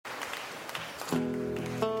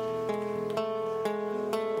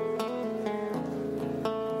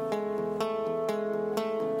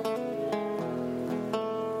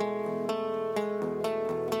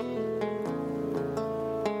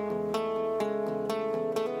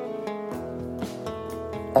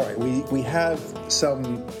All right, we have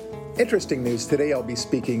some interesting news. Today I'll be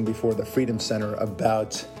speaking before the Freedom Center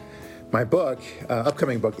about my book,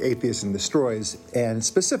 upcoming book, Atheism Destroys, and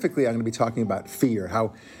specifically I'm going to be talking about fear,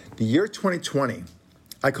 how the year 2020,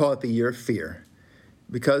 I call it the year of fear,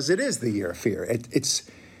 because it is the year of fear.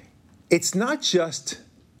 It's not just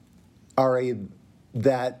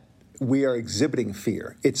that we are exhibiting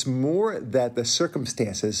fear. It's more that the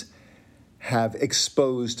circumstances have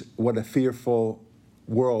exposed what a fearful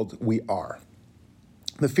world we are.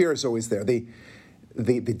 The fear is always there. The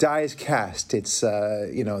die is cast. It's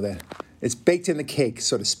it's baked in the cake,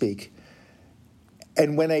 so to speak.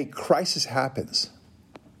 And when a crisis happens,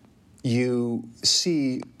 you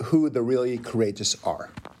see who the really courageous are.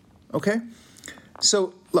 Okay?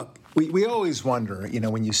 So look, we always wonder,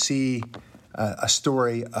 when you see a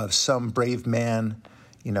story of some brave man,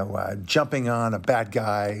 jumping on a bad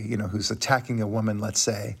guy, who's attacking a woman, let's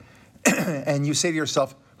say, and you say to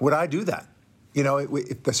yourself, would I do that?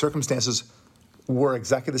 If the circumstances were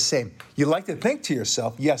exactly the same, you like to think to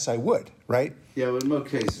yourself, yes, I would, right? Yeah, but in most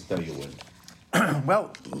cases, no, you wouldn't.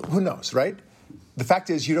 Well, who knows, right? The fact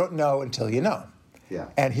is, you don't know until you know. Yeah.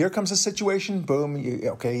 And here comes a situation, boom,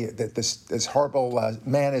 this horrible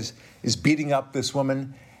man is beating up this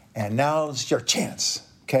woman, and now's your chance,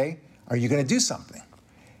 okay? Are you going to do something?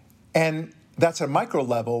 And that's a micro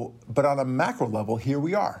level, but on a macro level, here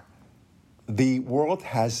we are. The world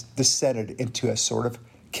has descended into a sort of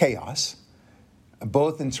chaos,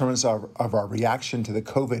 both in terms of our reaction to the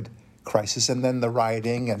COVID crisis and then the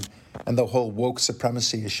rioting and the whole woke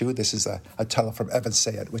supremacy issue. This is a title from Evan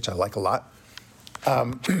Sayed, which I like a lot.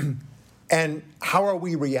 And how are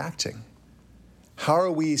we reacting? How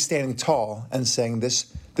are we standing tall and saying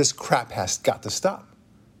this crap has got to stop,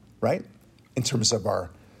 right? In terms of our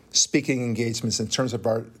speaking engagements, in terms of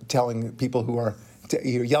our telling people who are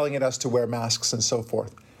yelling at us to wear masks and so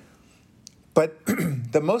forth. But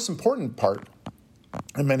the most important part,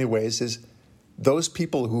 in many ways, is those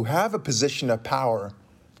people who have a position of power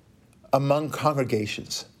among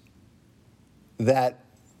congregations that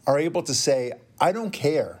are able to say, I don't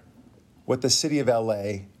care what the city of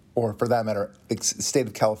LA, or for that matter, the state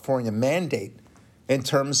of California, mandate in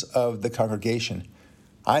terms of the congregation.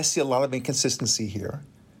 I see a lot of inconsistency here,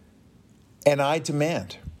 and I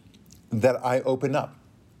demand that I open up.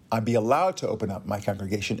 I be allowed to open up my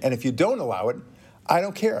congregation. And if you don't allow it, I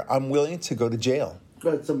don't care. I'm willing to go to jail.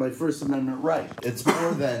 Right, so my First Amendment right. It's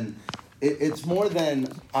more than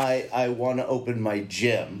I want to open my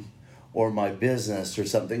gym or my business or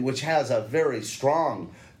something, which has a very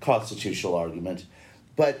strong constitutional argument.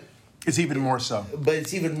 But it's even more so. But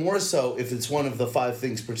it's even more so if it's one of the 5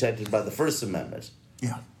 things protected by the First Amendment.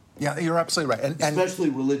 Yeah, you're absolutely right. And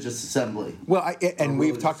especially religious assembly. Well,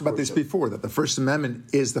 we've talked about this before, that the First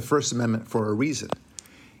Amendment is the First Amendment for a reason.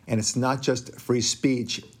 And it's not just free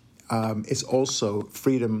speech, it's also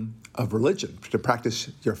freedom of religion, to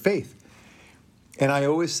practice your faith. And I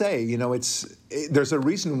always say, there's a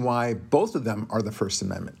reason why both of them are the First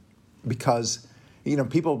Amendment. Because,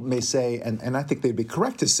 people may say, and I think they'd be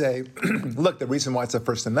correct to say, look, the reason why it's the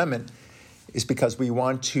First Amendment is because we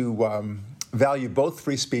want to value both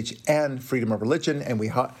free speech and freedom of religion, and we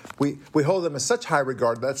hold them in such high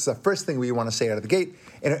regard. That's the first thing we want to say out of the gate.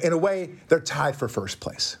 In a way, they're tied for first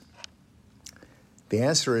place. The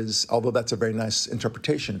answer is, although that's a very nice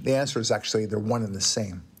interpretation, the answer is actually they're one and the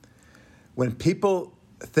same. When people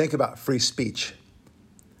think about free speech,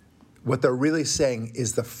 what they're really saying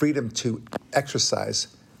is the freedom to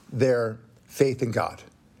exercise their faith in God.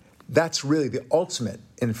 That's really the ultimate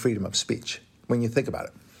in freedom of speech, when you think about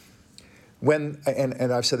it.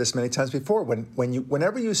 And I've said this many times before,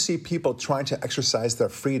 whenever you see people trying to exercise their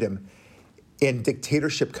freedom in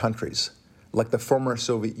dictatorship countries, like the former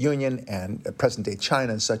Soviet Union and present-day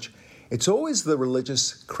China and such, it's always the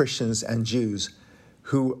religious Christians and Jews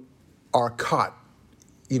who are caught,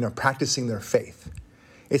 practicing their faith.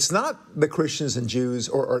 It's not the Christians and Jews,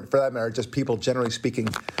 or for that matter, just people generally speaking,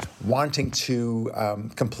 wanting to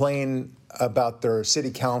complain about their city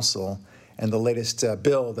council and the latest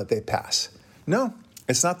bill that they pass. No,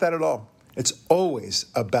 it's not that at all. It's always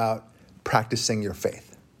about practicing your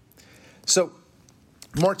faith. So,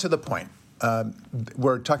 more to the point,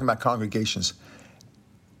 we're talking about congregations.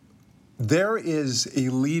 There is a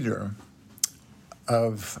leader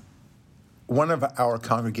of one of our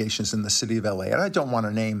congregations in the city of LA, and I don't want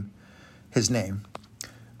to name his name.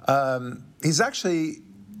 He's actually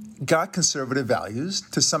got conservative values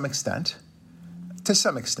to some extent.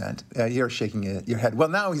 You're shaking your head. Well,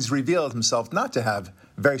 now he's revealed himself not to have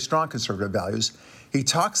very strong conservative values. He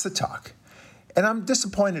talks the talk, and I'm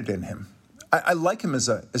disappointed in him. I like him as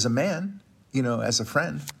a man. as a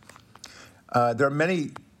friend. There are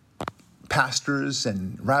many pastors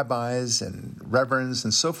and rabbis and reverends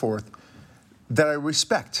and so forth that I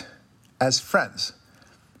respect as friends.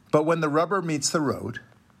 But when the rubber meets the road,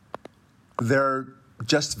 they're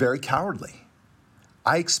just very cowardly.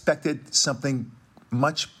 I expected something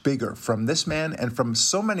much bigger from this man and from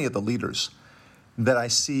so many of the leaders that I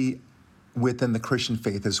see within the Christian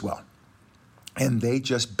faith as well. And they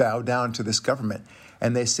just bow down to this government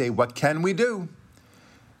and they say, what can we do?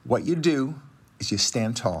 What you do is you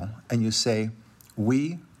stand tall and you say,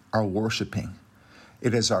 we are worshiping.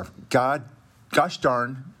 It is our gosh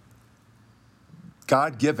darn,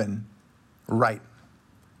 God-given right.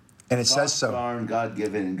 And it says so. God-darn,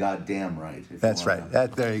 God-given, and goddamn right. That's right.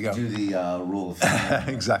 There you go. Do the rule of thumb.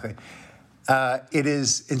 Exactly. It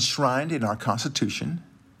is enshrined in our Constitution,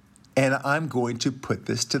 and I'm going to put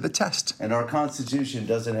this to the test. And our Constitution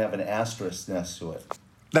doesn't have an asterisk next to it.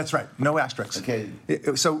 That's right. No asterisks. Okay.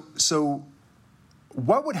 So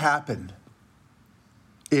what would happen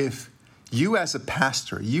if you as a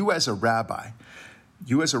pastor, you as a rabbi,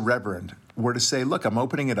 you as a reverend were to say, look, I'm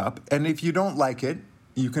opening it up, and if you don't like it,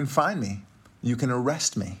 you can fine me. You can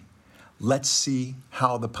arrest me. Let's see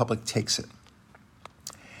how the public takes it.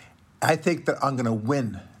 I think that I'm going to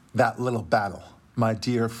win that little battle, my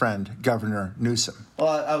dear friend, Governor Newsom.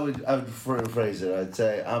 Well, I would rephrase it. I'd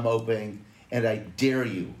say I'm opening, and I dare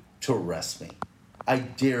you to arrest me. I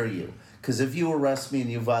dare you. Because if you arrest me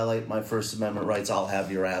and you violate my First Amendment rights, I'll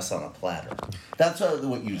have your ass on a platter. That's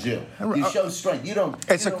what you do. You show strength. You don't.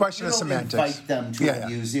 It's a question of semantics. Invite them to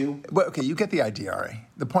abuse you. Well, okay, you get the idea, Ari.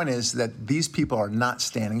 The point is that these people are not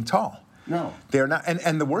standing tall. No, they're not.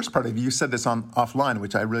 And the worst part of it, you said this offline,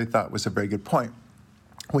 which I really thought was a very good point,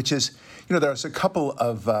 which is, there's a couple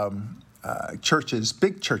of churches,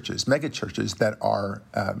 big churches, mega churches that are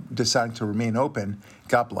deciding to remain open.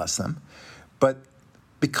 God bless them, but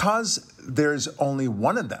because there's only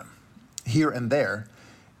one of them here and there,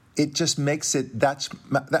 it just makes it that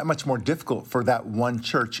much more difficult for that one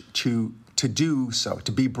church to do so,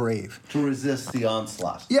 to be brave, to resist the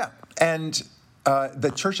onslaught. Yeah, and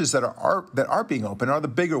the churches that are being open are the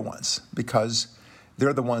bigger ones because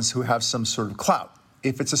they're the ones who have some sort of clout.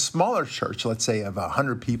 If it's a smaller church, let's say of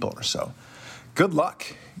 100 people or so, good luck.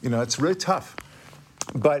 It's really tough.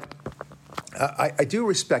 But I do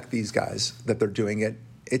respect these guys that they're doing it.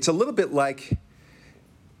 It's a little bit like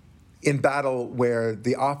in battle where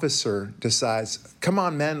the officer decides, come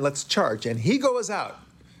on, men, let's charge. And he goes out.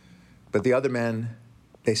 But the other men,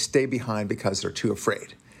 they stay behind because they're too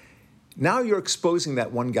afraid. Now you're exposing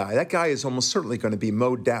that one guy. That guy is almost certainly going to be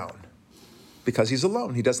mowed down because he's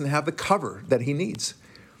alone. He doesn't have the cover that he needs.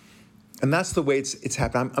 And that's the way it's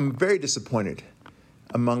happened. I'm very disappointed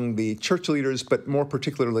among the church leaders, but more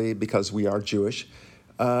particularly because we are Jewish,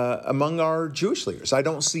 among our Jewish leaders. I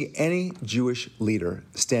don't see any Jewish leader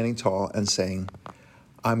standing tall and saying,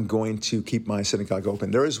 I'm going to keep my synagogue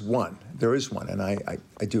open. There is one, and I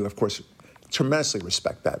do, of course, tremendously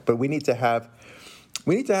respect that. But we need to have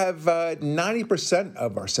 90%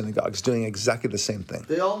 of our synagogues doing exactly the same thing.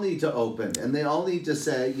 They all need to open, and they all need to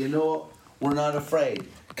say, we're not afraid.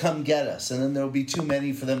 Come get us. And then there will be too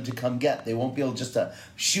many for them to come get. They won't be able just to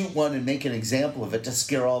shoot one and make an example of it to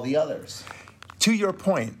scare all the others. To your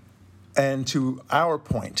point, and to our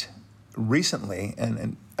point, recently,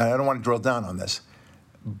 and I don't want to drill down on this,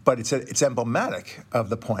 but it's emblematic of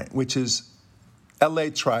the point, which is LA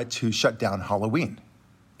tried to shut down Halloween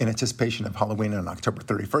in anticipation of Halloween on October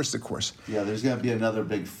 31st, of course. Yeah, there's going to be another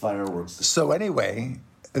big fireworks. So anyway,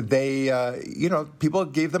 they, people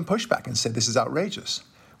gave them pushback and said, this is outrageous.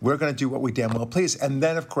 We're going to do what we damn well please. And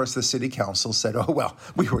then, of course, the city council said, oh, well,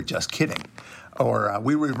 we were just kidding. Or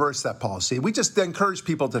we reversed that policy. We just encourage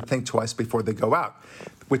people to think twice before they go out,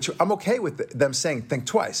 which I'm okay with them saying think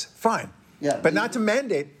twice. Fine. Yeah, but not to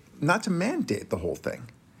mandate the whole thing.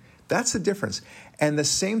 That's the difference. And the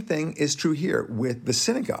same thing is true here with the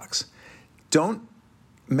synagogues. Don't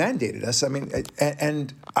mandate it. I mean,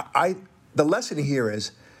 the lesson here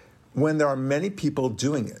is when there are many people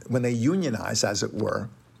doing it, when they unionize, as it were,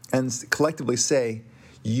 and collectively say,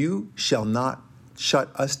 you shall not shut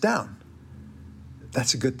us down.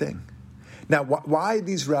 That's a good thing. Now, why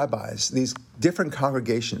these rabbis, these different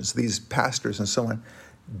congregations, these pastors and so on,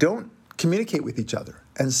 don't communicate with each other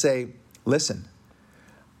and say, listen,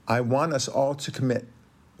 I want us all to commit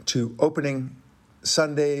to opening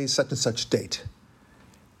Sunday such and such date.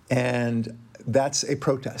 And that's a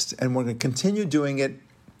protest. And we're going to continue doing it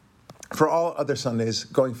for all other Sundays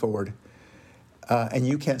going forward. And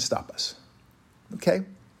you can't stop us. Okay?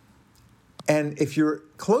 And if you're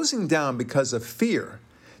closing down because of fear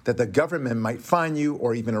that the government might fine you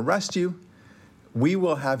or even arrest you, We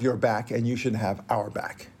will have your back and you should have our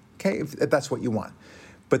back. Okay, if that's what you want.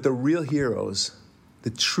 But the real heroes, the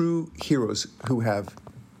true heroes who have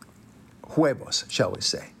huevos, shall we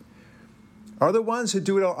say, are the ones who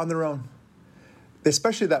do it on their own.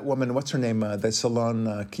 Especially that woman, what's her name, the salon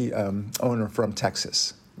owner from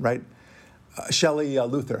Texas, right? Shelley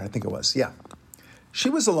Luther, I think it was, yeah. She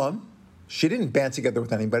was alone. She didn't band together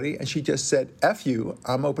with anybody, and she just said, F you,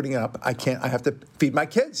 I'm opening up. I have to feed my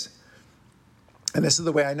kids. And this is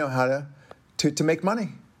the way I know how to make money.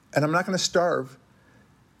 And I'm not going to starve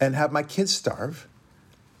and have my kids starve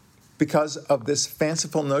because of this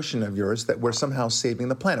fanciful notion of yours that we're somehow saving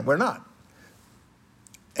the planet. We're not.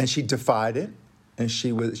 And she defied it, and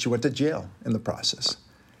she went to jail in the process.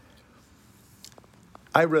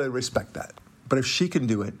 I really respect that. But if she can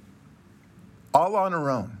do it all on her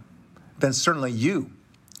own, then certainly you,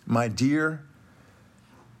 my dear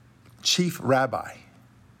chief rabbi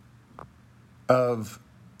of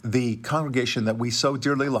the congregation that we so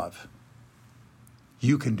dearly love,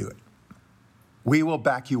 you can do it. We will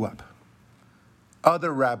back you up.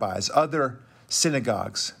 Other rabbis, other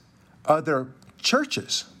synagogues, other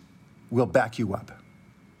churches will back you up.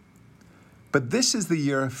 But this is the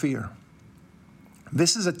year of fear.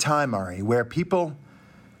 This is a time, Ari, where people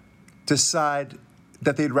decide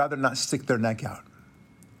that they'd rather not stick their neck out.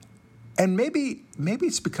 And maybe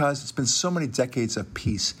it's because it's been so many decades of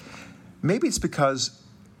peace. Maybe it's because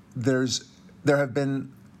there have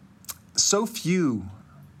been so few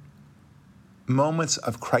moments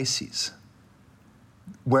of crises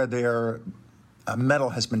where their mettle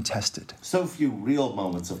has been tested. So few real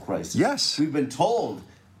moments of crisis. Yes. We've been told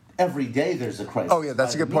every day there's a crisis. Oh, yeah,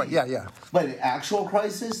 that's a good point. Yeah. But actual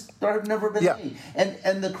crisis, there have never been any.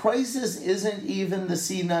 And the crisis isn't even the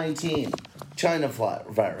C-19 China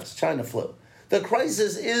flu. The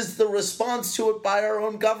crisis is the response to it by our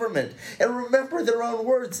own government. And remember their own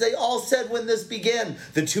words. They all said when this began,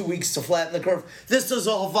 the 2 weeks to flatten the curve, this is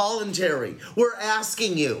all voluntary. We're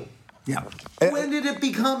asking you. Yeah. When did it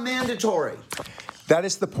become mandatory? That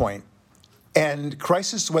is the point. And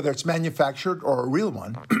crisis, whether it's manufactured or a real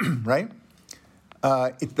one, right?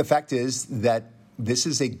 The fact is that this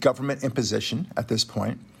is a government imposition at this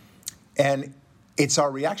point, and it's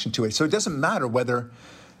our reaction to it. So it doesn't matter whether,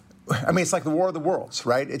 it's like the War of the Worlds,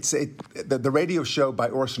 right? The radio show by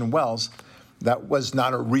Orson Welles, that was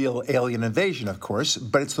not a real alien invasion, of course,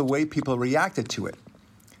 but it's the way people reacted to it.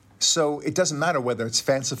 So it doesn't matter whether it's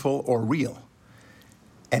fanciful or real.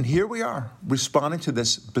 And here we are, responding to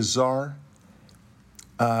this bizarre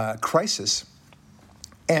crisis,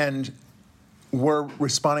 and we're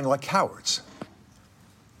responding like cowards.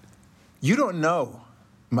 You don't know,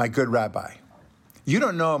 my good rabbi, you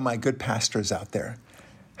don't know, my good pastors out there,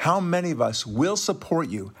 how many of us will support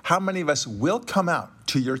you, how many of us will come out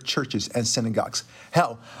to your churches and synagogues.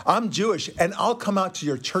 Hell, I'm Jewish, and I'll come out to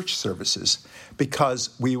your church services because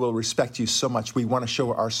we will respect you so much. We want to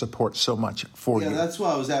show our support so much for you. Yeah, that's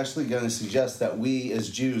why I was actually going to suggest that we as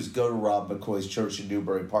Jews go to Rob McCoy's church in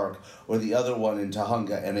Newbury Park or the other one in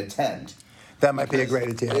Tujunga and attend. That might be a great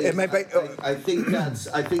idea. It might be. I think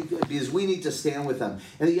because we need to stand with them.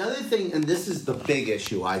 And the other thing, and this is the big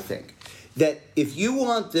issue, I think, that if you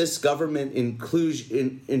want this government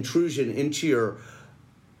intrusion into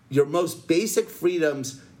your most basic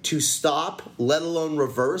freedoms to stop, let alone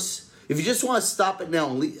reverse, if you just want to stop it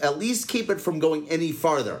now, at least keep it from going any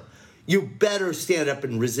farther, you better stand up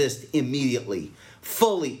and resist immediately,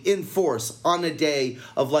 fully, in force, on a day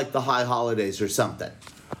of like the high holidays or something.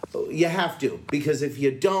 You have to, because if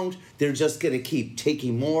you don't, they're just going to keep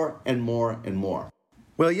taking more and more and more.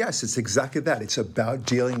 Well, yes, it's exactly that. It's about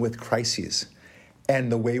dealing with crises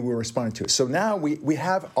and the way we're responding to it. So now we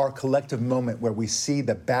have our collective moment where we see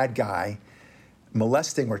the bad guy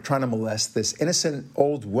molesting or trying to molest this innocent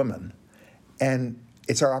old woman, and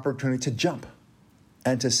it's our opportunity to jump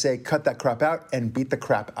and to say, cut that crap out and beat the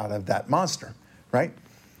crap out of that monster, right?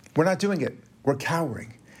 We're not doing it. We're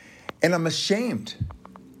cowering. And I'm ashamed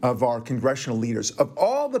of our congressional leaders, of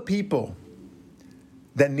all the people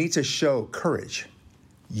that need to show courage.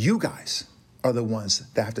 You guys are the ones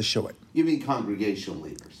that have to show it. You mean congregational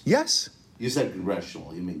leaders? Yes. You said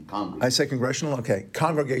congressional. You mean congregational. I said congressional? Okay.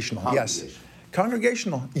 Congregational, yes.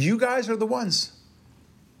 Congregational. You guys are the ones.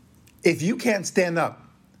 If you can't stand up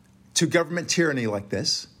to government tyranny like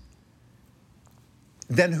this,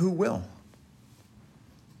 then who will?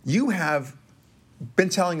 You have been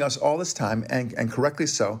telling us all this time, and correctly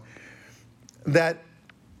so, that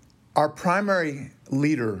our primary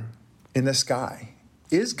leader in the sky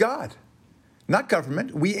is God, not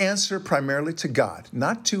government. We answer primarily to God,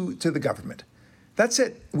 not to the government. That's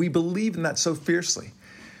it. We believe in that so fiercely.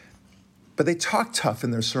 But they talk tough in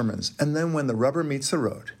their sermons. And then when the rubber meets the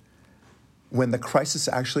road, when the crisis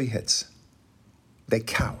actually hits, they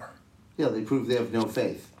cower. Yeah, they prove they have no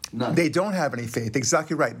faith. None. They don't have any faith.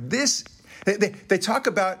 Exactly right. They talk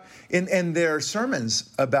about in their sermons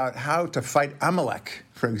about how to fight Amalek,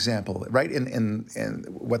 for example, right? In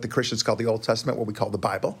what the Christians call the Old Testament, what we call the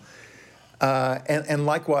Bible. And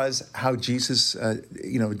likewise, how Jesus,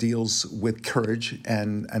 deals with courage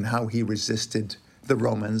and how he resisted the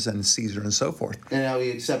Romans and Caesar and so forth. And how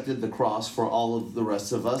he accepted the cross for all of the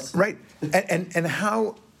rest of us. Right. And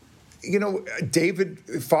how, David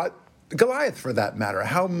fought Goliath, for that matter,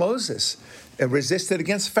 how Moses resisted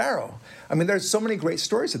against Pharaoh. I mean, there's so many great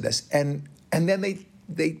stories of this. And then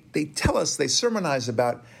they tell us, they sermonize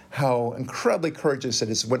about how incredibly courageous it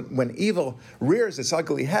is when evil rears its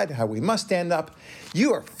ugly head, how we must stand up.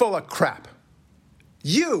 You are full of crap.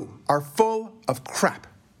 You are full of crap.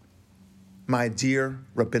 My dear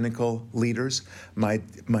rabbinical leaders, my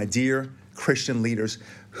dear Christian leaders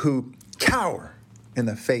who cower in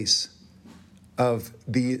the face of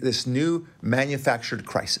this new manufactured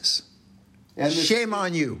crisis. Shame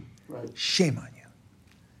on you. Right. Shame on you.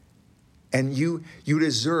 And you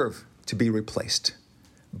deserve to be replaced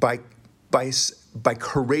by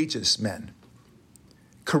courageous men,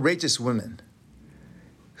 courageous women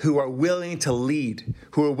who are willing to lead,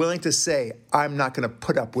 who are willing to say, I'm not going to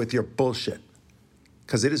put up with your bullshit.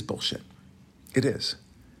 Because it is bullshit. It is.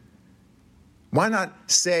 Why not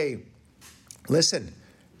say, listen,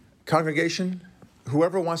 congregation,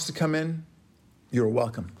 whoever wants to come in, you're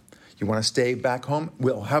welcome. You want to stay back home?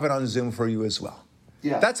 We'll have it on Zoom for you as well.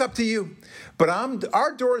 Yeah. That's up to you. But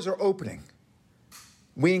our doors are opening.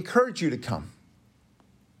 We encourage you to come.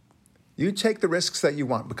 You take the risks that you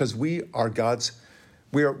want because we are God's.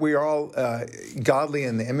 We are all godly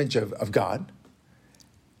in the image of God,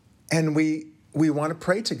 and we want to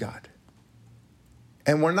pray to God.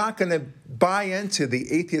 And we're not going to buy into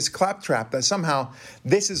the atheist claptrap that somehow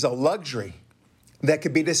this is a luxury that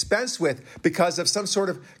could be dispensed with because of some sort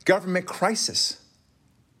of government crisis,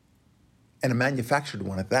 and a manufactured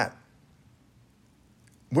one at that.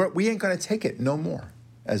 We ain't going to take it no more,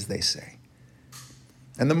 as they say.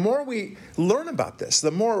 And the more we learn about this,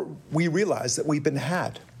 the more we realize that we've been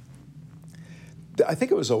had. I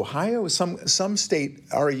think it was Ohio, some state,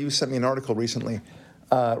 REU sent me an article recently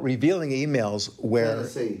revealing emails where...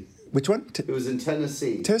 Tennessee. Which one? It was in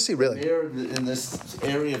Tennessee. Tennessee, really? There, in this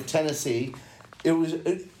area of Tennessee, it was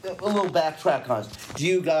a little backtrack on it. Do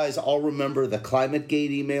you guys all remember the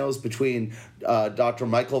ClimateGate emails between Dr.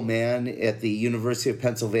 Michael Mann at the University of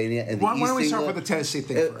Pennsylvania and the Why don't we start with the Tennessee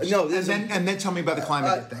thing first? And then tell me about the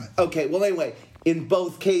ClimateGate thing. Okay, well, anyway, in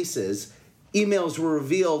both cases, emails were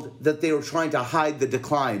revealed that they were trying to hide the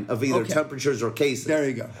decline of either temperatures or cases. There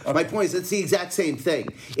you go. Okay. My point is, it's the exact same thing.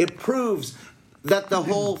 It proves that the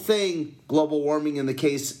whole thing, global warming in the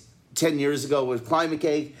case 10 years ago with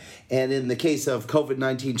ClimateGate, and in the case of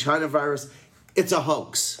COVID-19 China virus, it's a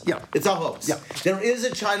hoax. Yeah. It's a hoax. Yeah. There is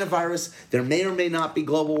a China virus. There may or may not be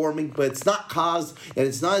global warming, but it's not caused, and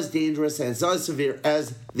it's not as dangerous, and it's not as severe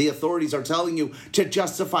as the authorities are telling you to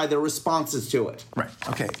justify their responses to it. Right.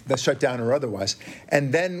 Okay. That's shut down or otherwise.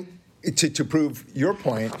 And then to prove your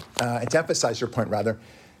point, and to emphasize your point, rather,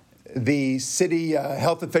 the city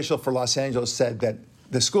health official for Los Angeles said that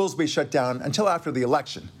the schools will be shut down until after the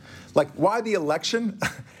election. Like, why the election?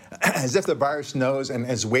 As if the virus knows and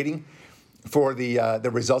is waiting for the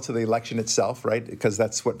results of the election itself, right? Because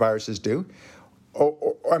that's what viruses do.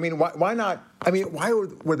 Or I mean, why not? I mean, why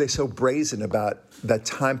were they so brazen about the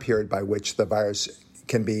time period by which the virus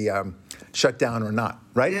can be shut down or not,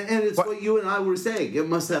 right? And it's what you and I were saying. It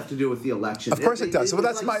must have to do with the election. Of course it does. Well,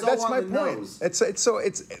 that's my point.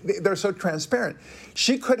 They're so transparent.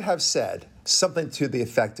 She could have said something to the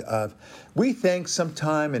effect of, we think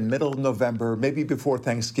sometime in middle of November, maybe before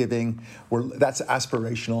Thanksgiving, that's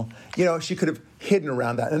aspirational. You know, she could have hidden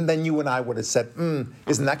around that. And then you and I would have said,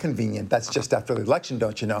 isn't that convenient? That's just after the election,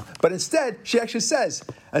 don't you know? But instead, she actually says,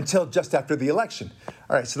 until just after the election.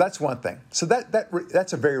 All right, so that's one thing. So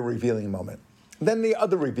that's a very revealing moment. Then the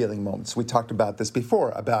other revealing moments, we talked about this before,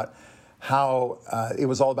 about how it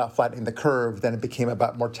was all about flattening the curve, then it became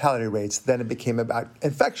about mortality rates, then it became about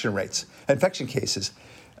infection cases.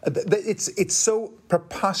 It's so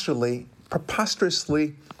preposterously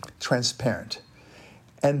transparent.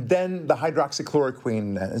 And then the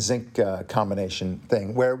hydroxychloroquine zinc combination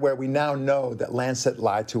thing, where we now know that Lancet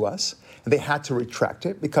lied to us. And they had to retract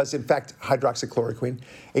it because, in fact, hydroxychloroquine,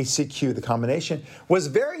 HCQ, the combination, was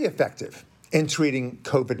very effective in treating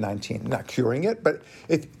COVID-19, not curing it, but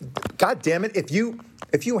God damn it, if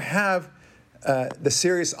you have the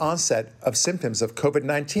serious onset of symptoms of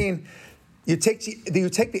COVID-19, You take the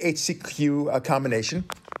HCQ combination,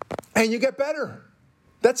 and you get better.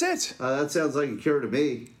 That's it. That sounds like a cure to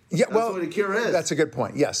me. Yeah, that's what a cure is. That's a good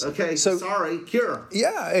point. Yes. Okay. So, sorry, cure.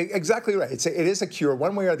 Yeah, exactly right. It is a cure,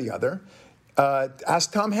 one way or the other.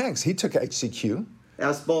 Ask Tom Hanks. He took HCQ.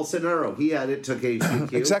 Ask Bolsonaro. He had it, took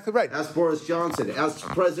HCQ. Exactly right. Ask Boris Johnson. Ask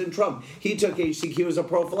President Trump. He took HCQ as a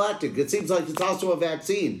prophylactic. It seems like it's also a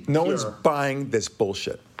vaccine. No one's buying this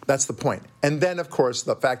bullshit. That's the point. And then, of course,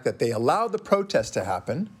 the fact that they allowed the protest to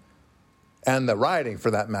happen, and the rioting for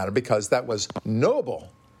that matter, because that was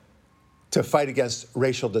noble to fight against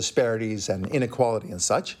racial disparities and inequality and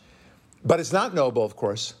such. But it's not noble, of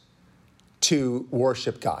course, to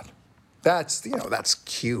worship God. That's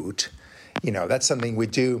cute. That's something we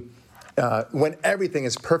do when everything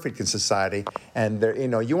is perfect in society, and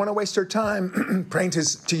you want to waste your time praying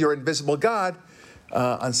to your invisible God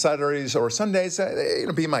on Saturdays or Sundays.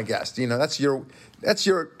 Be my guest. That's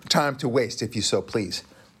your time to waste, if you so please.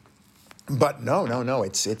 But no.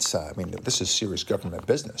 It's this is serious government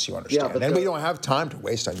business. You understand? Yeah, and we don't have time to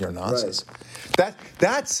waste on your nonsense. Right.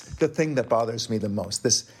 That's the thing that bothers me the most.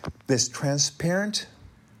 This transparent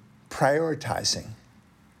prioritizing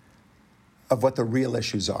of what the real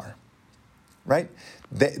issues are, right?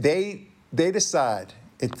 They decide.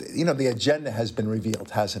 The agenda has been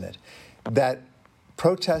revealed, hasn't it? That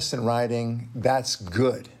protests and rioting, that's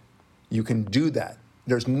good. You can do that.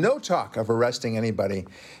 There's no talk of arresting anybody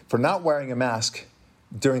for not wearing a mask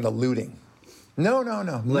during the looting. No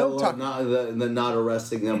talk. Not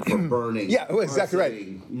arresting them for burning. Yeah, exactly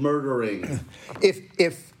right. Murdering.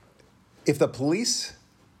 If the police,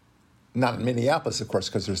 not in Minneapolis, of course,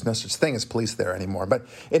 because there's no such thing as police there anymore, but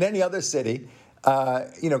in any other city,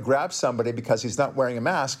 grab somebody because he's not wearing a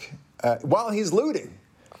mask while he's looting.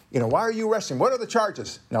 Why are you arresting? What are the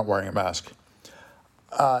charges? Not wearing a mask.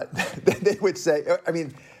 They would say,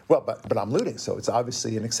 but I'm looting, so it's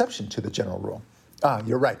obviously an exception to the general rule.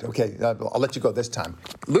 You're right. Okay, I'll let you go this time.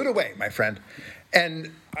 Loot away, my friend.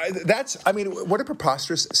 And what a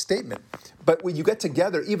preposterous statement. But when you get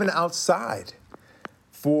together, even outside,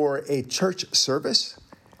 for a church service,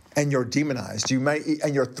 and you're demonized,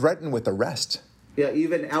 and you're threatened with arrest. Yeah,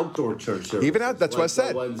 even outdoor church services. That's what I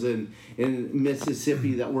said. The ones in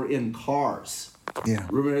Mississippi that were in cars. Yeah.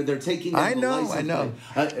 Remember, they're taking them. I know.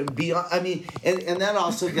 And that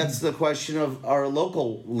also gets to the question of our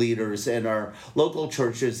local leaders and our local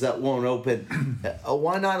churches that won't open.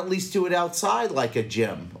 Why not at least do it outside, like a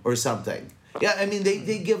gym or something? Yeah,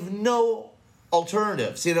 they give no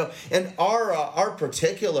alternatives, And our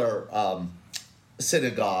particular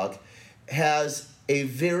synagogue has a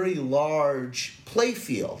very large play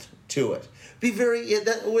field to it.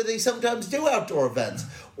 Where they sometimes do outdoor events.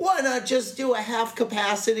 Why not just do a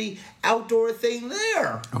half-capacity outdoor thing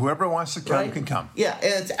there? Whoever wants to come can come. Yeah,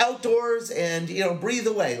 and it's outdoors and, breathe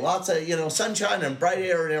away. Lots of, sunshine and bright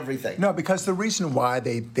air and everything. No, because the reason why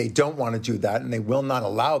they don't want to do that and they will not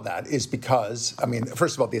allow that is because,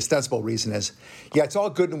 first of all, the ostensible reason is, it's all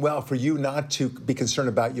good and well for you not to be concerned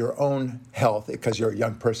about your own health because you're a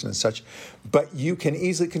young person and such, but you can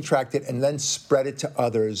easily contract it and then spread it to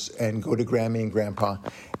others and go to Grammy and Grandpa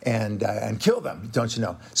and kill them, don't you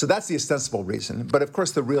know? So that's the ostensible reason. But of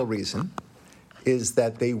course, the real reason is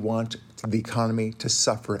that they want the economy to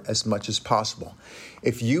suffer as much as possible.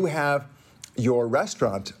 If you have your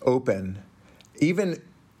restaurant open, even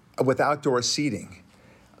with outdoor seating,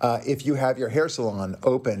 if you have your hair salon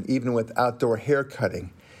open, even with outdoor hair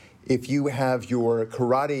cutting, if you have your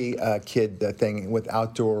karate kid thing with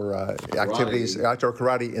outdoor activities, outdoor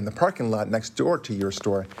karate in the parking lot next door to your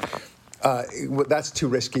store, that's too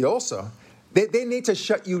risky also. They need to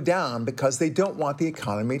shut you down because they don't want the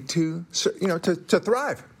economy to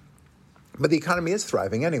thrive. But the economy is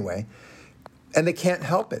thriving anyway, and they can't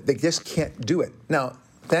help it. They just can't do it. Now,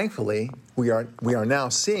 thankfully, we are now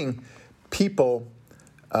seeing people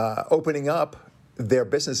opening up their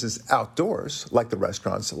businesses outdoors, like the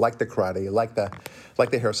restaurants, like the karate,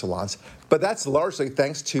 like the hair salons. But that's largely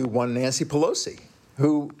thanks to one Nancy Pelosi,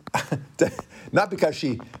 who, not because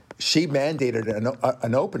she mandated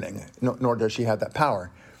an opening, nor does she have that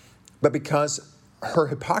power, but because her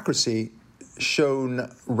hypocrisy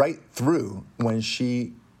shone right through when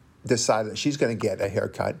she decided that she's going to get a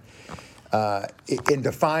haircut in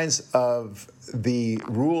defiance of the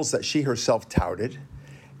rules that she herself touted,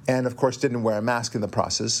 and of course didn't wear a mask in the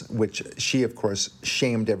process, which she of course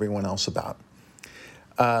shamed everyone else about.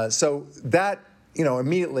 So that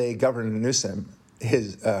immediately Governor Newsom,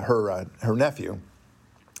 her nephew,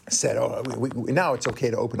 said, now it's okay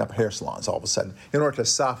to open up hair salons all of a sudden in order to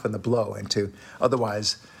soften the blow and to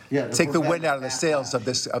otherwise take the wind out of the sails of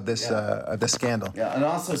this scandal. Yeah, and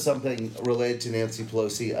also something related to Nancy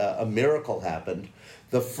Pelosi. A miracle happened.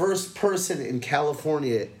 The first person in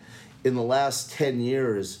California in the last 10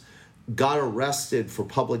 years got arrested for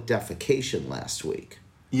public defecation last week.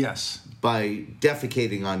 Yes. By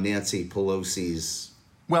defecating on Nancy Pelosi's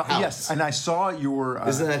house. Yes, and I saw your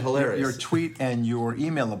isn't that hilarious? Your tweet and your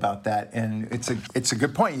email about that, and it's a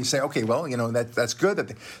good point. You say, okay, well, that's good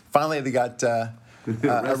that finally they got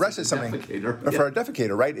arrested for a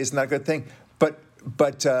defecator, right? Isn't that a good thing? But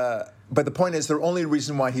the point is, the only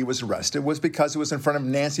reason why he was arrested was because it was in front of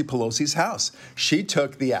Nancy Pelosi's house. She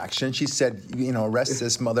took the action. She said, arrest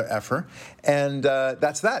this mother effer, and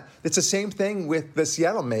that's that. It's the same thing with the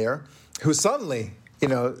Seattle mayor, who suddenly,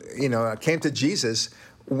 came to Jesus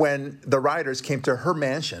when the rioters came to her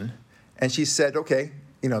mansion, and she said, okay,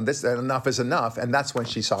 this enough is enough, and that's when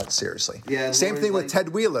she saw it seriously. Yeah. Same thing with Ted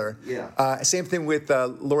Wheeler. Yeah. Same thing with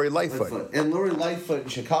Lori Lightfoot. And Lori Lightfoot in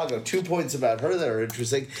Chicago. 2 points about her that are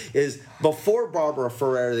interesting is before Barbara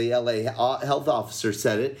Ferrer, the LA health officer,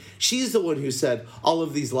 said it, she's the one who said all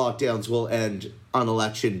of these lockdowns will end on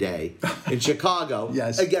election day in Chicago.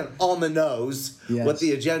 Yes. Again, on the nose, what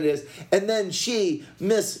the agenda is. And then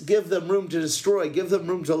give them room to destroy, give them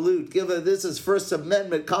room to loot, this is First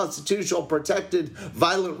Amendment, constitutional protected,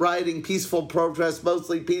 violent rioting, peaceful protest,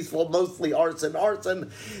 mostly peaceful, mostly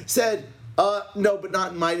arson, said, no, but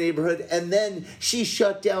not in my neighborhood. And then she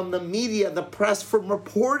shut down the media, the press, from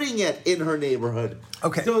reporting it in her neighborhood.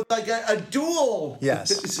 Okay. So it's like a dual,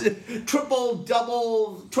 triple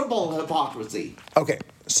hypocrisy. Okay,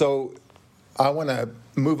 so I want to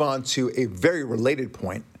move on to a very related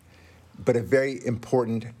point, but a very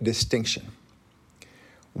important distinction.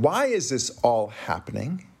 Why is this all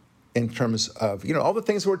happening in terms of, all the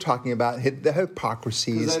things we're talking about, the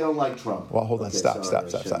hypocrisies? Because they don't like Trump. Well, hold on, stop.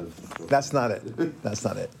 That's not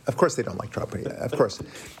it. Of course they don't like Trump, of course.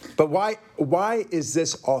 But why is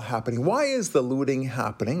this all happening? Why is the looting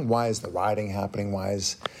happening? Why is the rioting happening? Why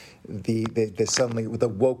is the suddenly with the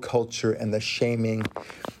woke culture and the shaming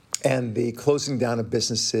and the closing down of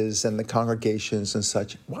businesses and the congregations and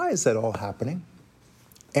such? Why is that all happening?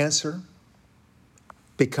 Answer: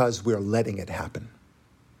 because we're letting it happen.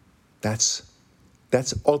 That's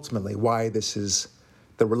ultimately why this is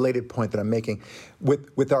the related point that I'm making.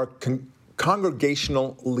 With our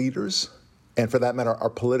congregational leaders, and for that matter, our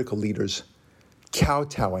political leaders,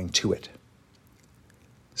 kowtowing to it,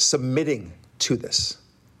 submitting to this.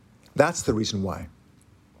 That's the reason why.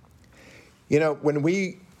 When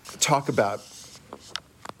we talk about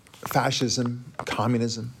fascism,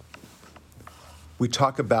 communism, we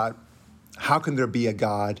talk about how can there be a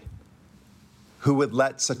God who would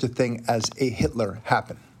let such a thing as a Hitler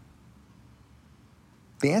happen?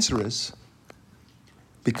 The answer is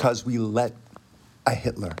because we let a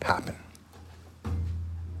Hitler happen.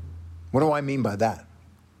 What do I mean by that?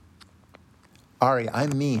 Ari, I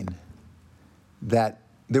mean that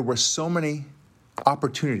there were so many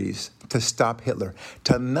opportunities to stop Hitler,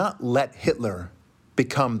 to not let Hitler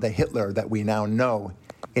become the Hitler that we now know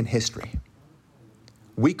in history.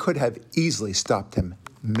 We could have easily stopped him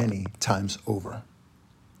many times over.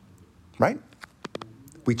 Right?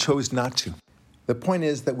 We chose not to. The point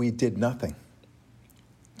is that we did nothing.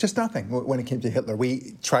 Just nothing when it came to Hitler.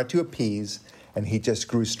 We tried to appease, and he just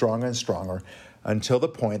grew stronger and stronger until the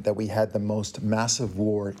point that we had the most massive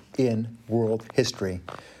war in world history,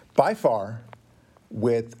 by far,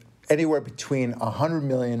 with anywhere between 100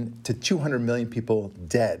 million to 200 million people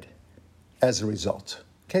dead as a result,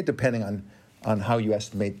 okay, depending on how you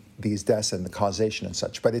estimate these deaths and the causation and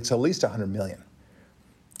such, but it's at least 100 million.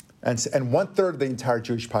 And 1/3 of the entire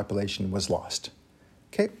Jewish population was lost,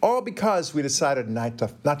 okay, all because we decided not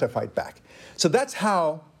to fight back. So that's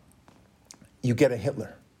how you get a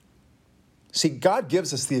Hitler. See, God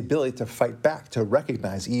gives us the ability to fight back, to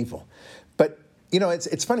recognize evil. But,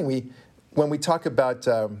 it's funny, when we talk about,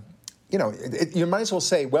 you might as well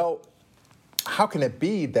say, well, how can it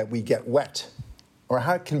be that we get wet? Or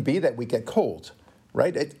how it can be that we get cold,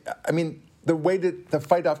 right? The way to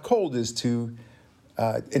fight off cold is to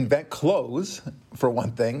invent clothes, for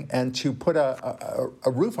one thing, and to put a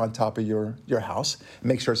roof on top of your house,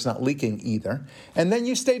 make sure it's not leaking either, and then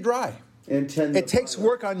you stay dry. It takes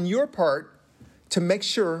work on your part to make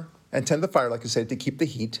sure, and tend the fire, like I said, to keep the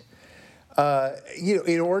heat,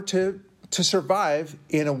 in order to survive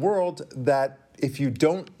in a world that, if you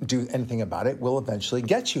don't do anything about it, will eventually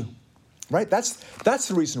get you, right? That's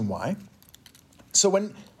the reason why. So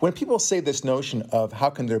when people say this notion of how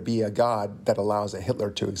can there be a God that allows a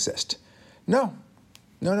Hitler to exist? No.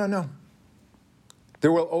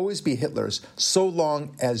 There will always be Hitlers so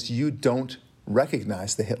long as you don't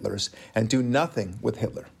recognize the Hitlers and do nothing with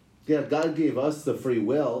Hitler. Yeah, God gave us the free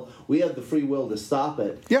will. We have the free will to stop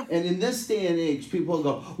it. Yeah. And in this day and age, people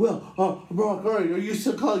go, well, Brock, are you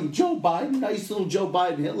still calling Joe Biden, nice little Joe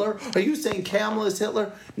Biden, Hitler? Are you saying Kamala's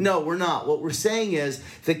Hitler? No, we're not. What we're saying is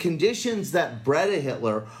the conditions that bred a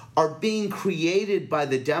Hitler are being created by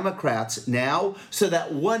the Democrats now so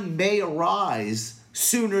that one may arise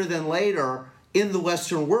sooner than later in the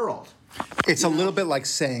Western world. It's a little bit like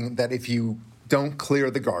saying that if you don't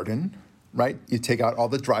clear the garden, right, you take out all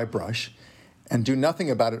the dry brush and do nothing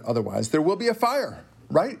about it otherwise, there will be a fire,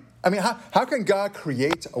 right? I mean, how can God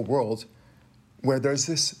create a world where there's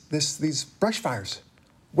these brush fires?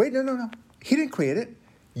 Wait, no. He didn't create it.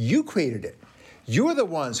 You created it. You're the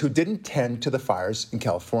ones who didn't tend to the fires in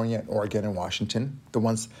California, and Oregon, and Washington,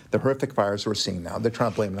 the horrific fires we're seeing now. They're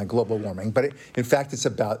trying to blame it on global warming. But in fact, it's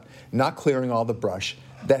about not clearing all the brush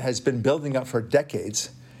that has been building up for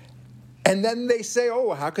decades. And then they say,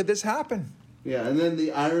 oh, how could this happen? Yeah, and then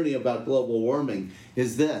the irony about global warming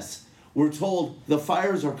is this. We're told the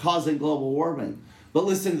fires are causing global warming. But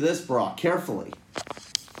listen to this, Brock, carefully.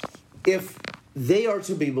 If they are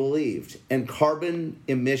to be believed and carbon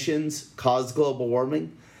emissions cause global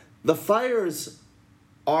warming, the fires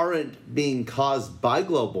aren't being caused by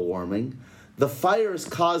global warming. The fires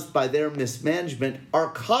caused by their mismanagement are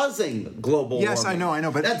causing global warming. Yes, I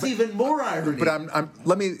know, but that's even more irony. But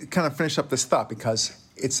let me kind of finish up this thought because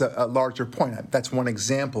it's a larger point. That's one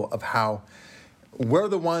example of how we're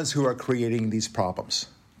the ones who are creating these problems,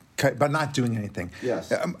 okay, by not doing anything.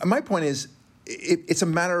 Yes. My point is, it's a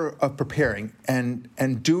matter of preparing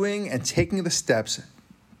and doing and taking the steps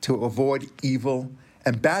to avoid evil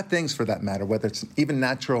and bad things, for that matter, whether it's even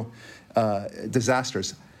natural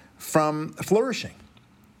disasters, from flourishing.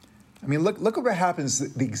 I mean, look at what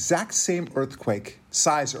happens. The exact same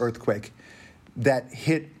size earthquake that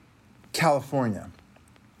hit California,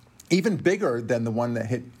 even bigger than the one that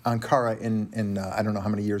hit Ankara in I don't know how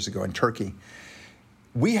many years ago in Turkey.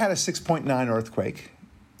 We had a 6.9 earthquake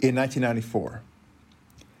in 1994.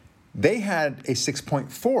 They had a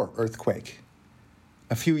 6.4 earthquake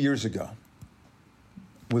a few years ago.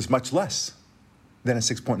 It was much less than a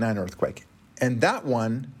 6.9 earthquake. And that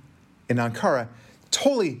one in Ankara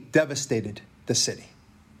totally devastated the city.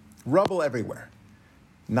 Rubble everywhere.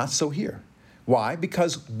 Not so here. Why?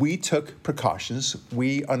 Because we took precautions.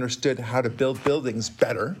 We understood how to build buildings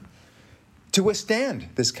better to withstand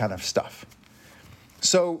this kind of stuff.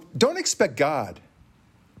 So don't expect God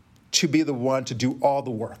to be the one to do all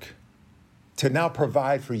the work, to now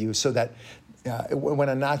provide for you so that when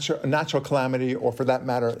a natural calamity, or for that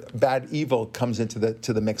matter, bad evil comes into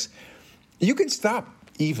the mix, you can stop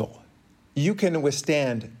evil. You can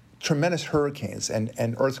withstand tremendous hurricanes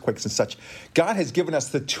and earthquakes and such. God has given us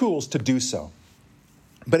the tools to do so.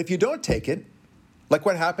 But if you don't take it, like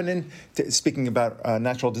what happened speaking about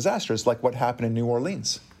natural disasters, like what happened in New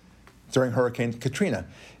Orleans during Hurricane Katrina,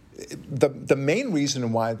 the main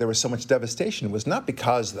reason why there was so much devastation was not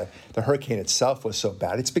because the hurricane itself was so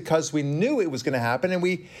bad. It's because we knew it was going to happen, and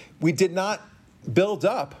we did not build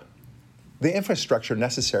up the infrastructure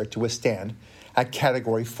necessary to withstand a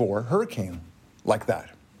Category 4 hurricane like that.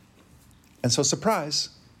 And so, surprise,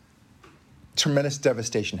 tremendous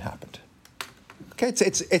devastation happened. Okay,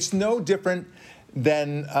 it's no different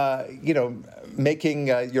than making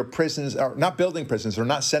your prisons, or not building prisons, or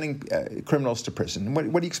not sending criminals to prison. What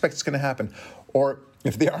do you expect is going to happen? Or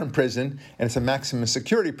if they are in prison and it's a maximum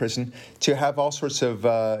security prison, to have all sorts of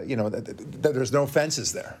there's no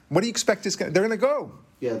fences there. What do you expect they're going to go?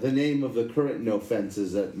 Yeah, the name of the current no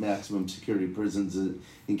fences at maximum security prisons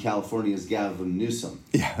in California is Gavin Newsom.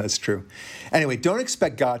 Yeah, that's true. Anyway, don't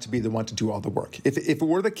expect God to be the one to do all the work. If it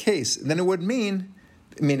were the case, then it would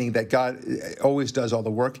meaning that God always does all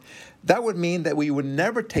the work, that would mean that we would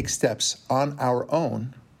never take steps on our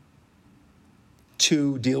own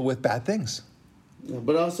to deal with bad things. Yeah,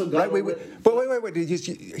 but also God... Right?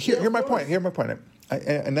 Wait. Hear my point. Hear my point.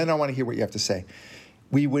 And then I want to hear what you have to say.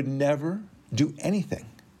 We would never do anything.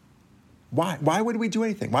 Why? Why would we do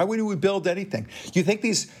anything? Why would we build anything? You think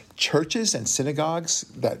these churches and synagogues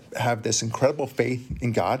that have this incredible faith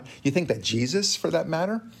in God, you think that Jesus, for that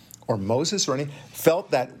matter, or Moses or any,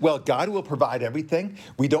 felt that, well, God will provide everything.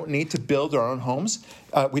 We don't need to build our own homes.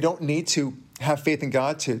 We don't need to have faith in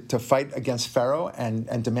God to fight against Pharaoh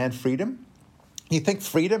and demand freedom. You think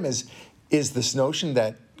freedom is this notion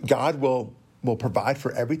that God will provide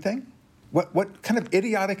for everything? What kind of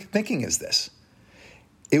idiotic thinking is this?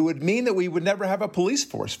 It would mean that we would never have a police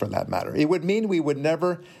force, for that matter. It would mean we would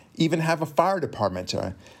never even have a fire department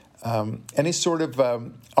or any sort of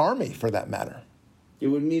army, for that matter. It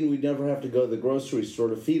would mean we'd never have to go to the grocery store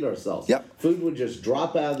to feed ourselves. Yep. Food would just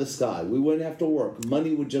drop out of the sky. We wouldn't have to work.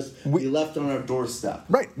 Money would just be left on our doorstep.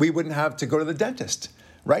 Right. We wouldn't have to go to the dentist,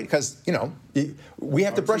 right? Because, we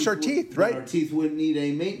have to brush our teeth, right? Our teeth wouldn't need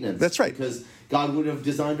any maintenance. That's right. Because God would have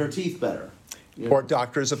designed our teeth better. Or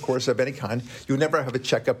doctors, of course, of any kind. You would never have a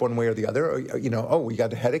checkup one way or the other. Or, you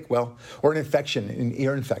got a headache, well, or an infection, an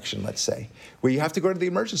ear infection, let's say, where you have to go to the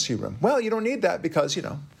emergency room. Well, you don't need that because,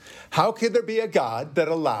 how could there be a God that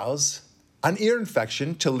allows an ear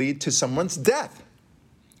infection to lead to someone's death?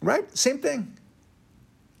 Right? Same thing.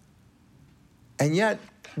 And yet,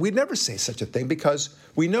 we'd never say such a thing because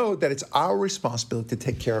we know that it's our responsibility to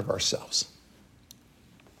take care of ourselves.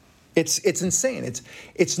 It's insane.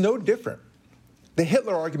 It's no different. The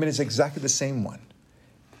Hitler argument is exactly the same one.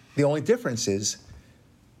 The only difference is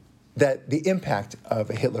that the impact of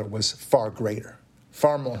Hitler was far greater,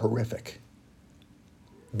 far more horrific.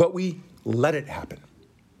 But we let it happen.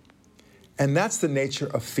 And that's the nature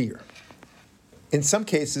of fear. In some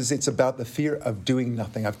cases, it's about the fear of doing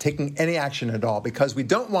nothing, of taking any action at all, because we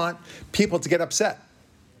don't want people to get upset.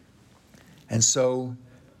 And so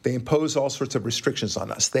they impose all sorts of restrictions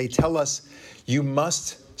on us. They tell us, you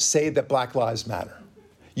must say that Black Lives Matter.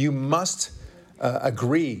 You must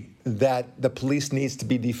agree that the police needs to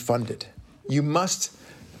be defunded. You must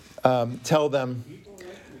tell them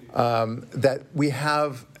that we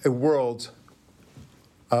have a world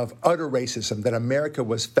of utter racism, that America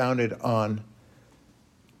was founded on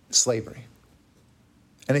slavery.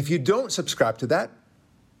 And if you don't subscribe to that,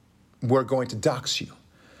 we're going to dox you.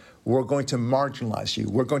 We're going to marginalize you.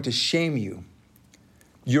 We're going to shame you.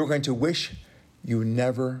 You're going to wish you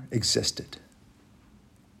never existed.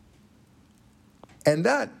 And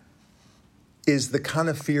that is the kind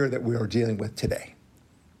of fear that we are dealing with today.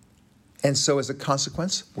 And so as a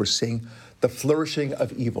consequence, we're seeing the flourishing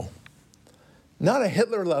of evil. Not a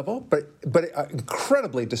Hitler level, but an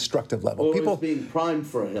incredibly destructive level. Well, people being primed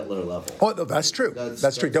for a Hitler level. Oh, no, that's true.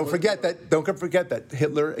 That's true. Don't forget that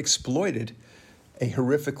Hitler exploited a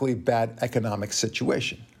horrifically bad economic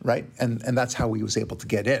situation, right? And that's how he was able to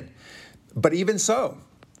get in. But even so,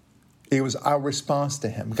 it was our response to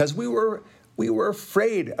him because we were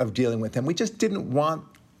afraid of dealing with him. We just didn't want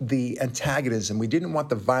the antagonism. We didn't want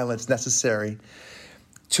the violence necessary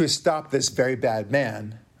to stop this very bad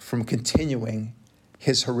man from continuing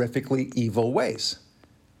his horrifically evil ways.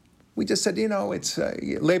 We just said, it's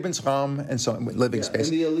Lebensraum and so on, living space.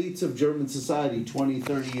 And the elites of German society 20,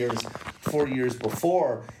 30 years, 40 years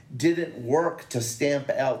before didn't work to stamp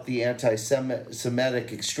out the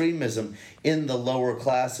anti-Semitic extremism in the lower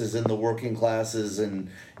classes, in the working classes, and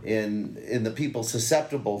in the people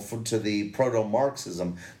susceptible to the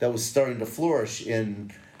proto-Marxism that was starting to flourish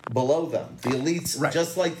in below them. The elites, right,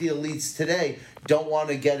 just like the elites today, don't want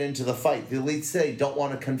to get into the fight. The elites today don't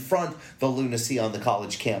want to confront the lunacy on the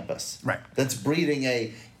college campus. Right. That's breeding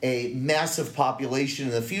a massive population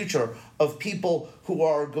in the future of people who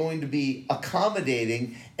are going to be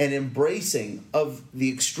accommodating and embracing of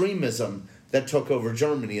the extremism that took over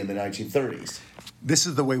Germany in the 1930s. This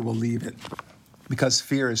is the way we'll leave it, because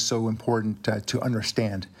fear is so important to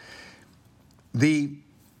understand. The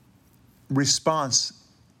response,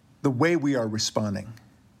 the way we are responding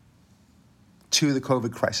to the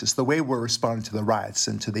COVID crisis, the way we're responding to the riots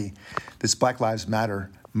and to this Black Lives Matter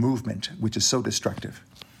movement, which is so destructive,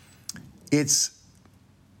 it's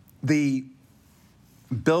the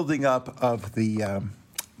building up of the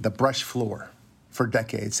brush floor for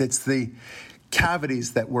decades. It's the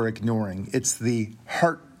cavities that we're ignoring. It's the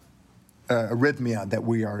heart arrhythmia that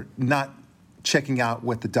we are not checking out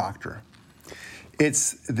with the doctor.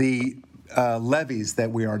 It's the levees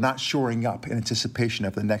that we are not shoring up in anticipation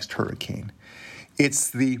of the next hurricane. It's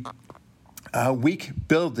the weak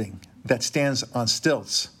building that stands on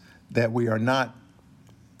stilts that we are not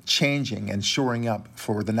changing and shoring up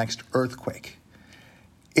for the next earthquake.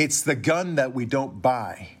 It's the gun that we don't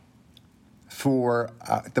buy for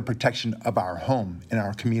the protection of our home and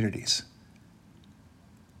our communities.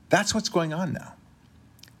 That's what's going on now.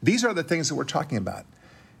 These are the things that we're talking about.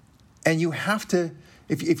 And you have to,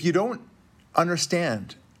 if you don't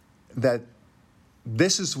understand that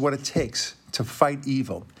this is what it takes to fight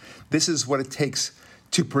evil, this is what it takes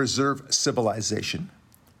to preserve civilization,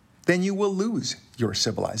 then you will lose your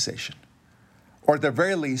civilization. Or at the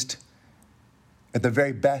very least, at the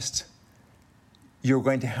very best, you're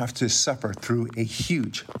going to have to suffer through a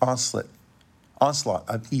huge onslaught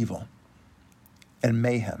of evil and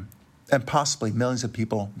mayhem, and possibly millions of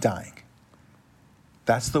people dying.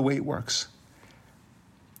 That's the way it works.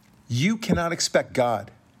 You cannot expect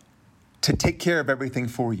God to take care of everything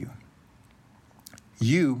for you.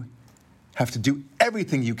 You have to do everything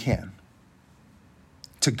everything you can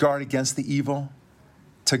to guard against the evil,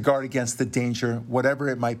 to guard against the danger, whatever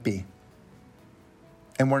it might be.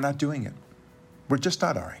 And we're not doing it. We're just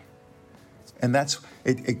not, Ari. And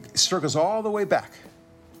it circles all the way back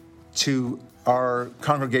to our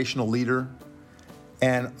congregational leader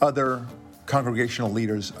and other congregational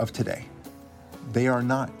leaders of today. They are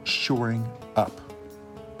not shoring up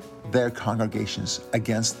their congregations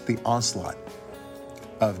against the onslaught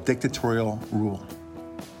of dictatorial rule.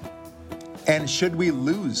 And should we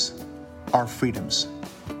lose our freedoms,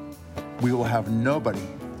 we will have nobody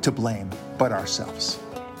to blame but ourselves.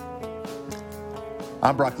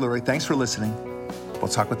 I'm Brock Lurie. Thanks for listening. We'll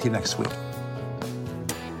talk with you next week.